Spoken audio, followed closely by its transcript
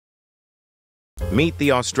Meet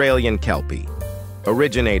the Australian Kelpie.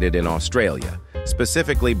 Originated in Australia,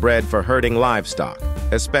 specifically bred for herding livestock,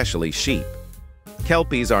 especially sheep.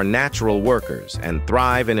 Kelpies are natural workers and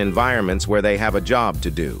thrive in environments where they have a job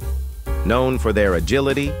to do. Known for their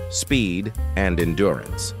agility, speed, and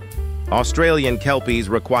endurance. Australian Kelpies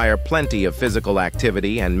require plenty of physical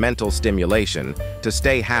activity and mental stimulation to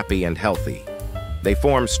stay happy and healthy. They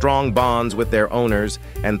form strong bonds with their owners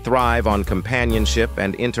and thrive on companionship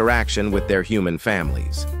and interaction with their human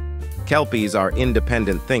families. Kelpies are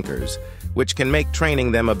independent thinkers, which can make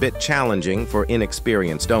training them a bit challenging for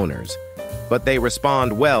inexperienced owners, but they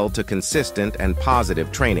respond well to consistent and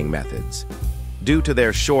positive training methods. Due to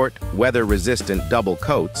their short, weather-resistant double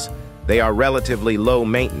coats, they are relatively low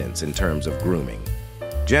maintenance in terms of grooming.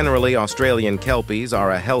 Generally, Australian Kelpies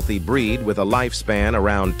are a healthy breed with a lifespan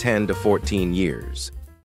around 10 to 14 years.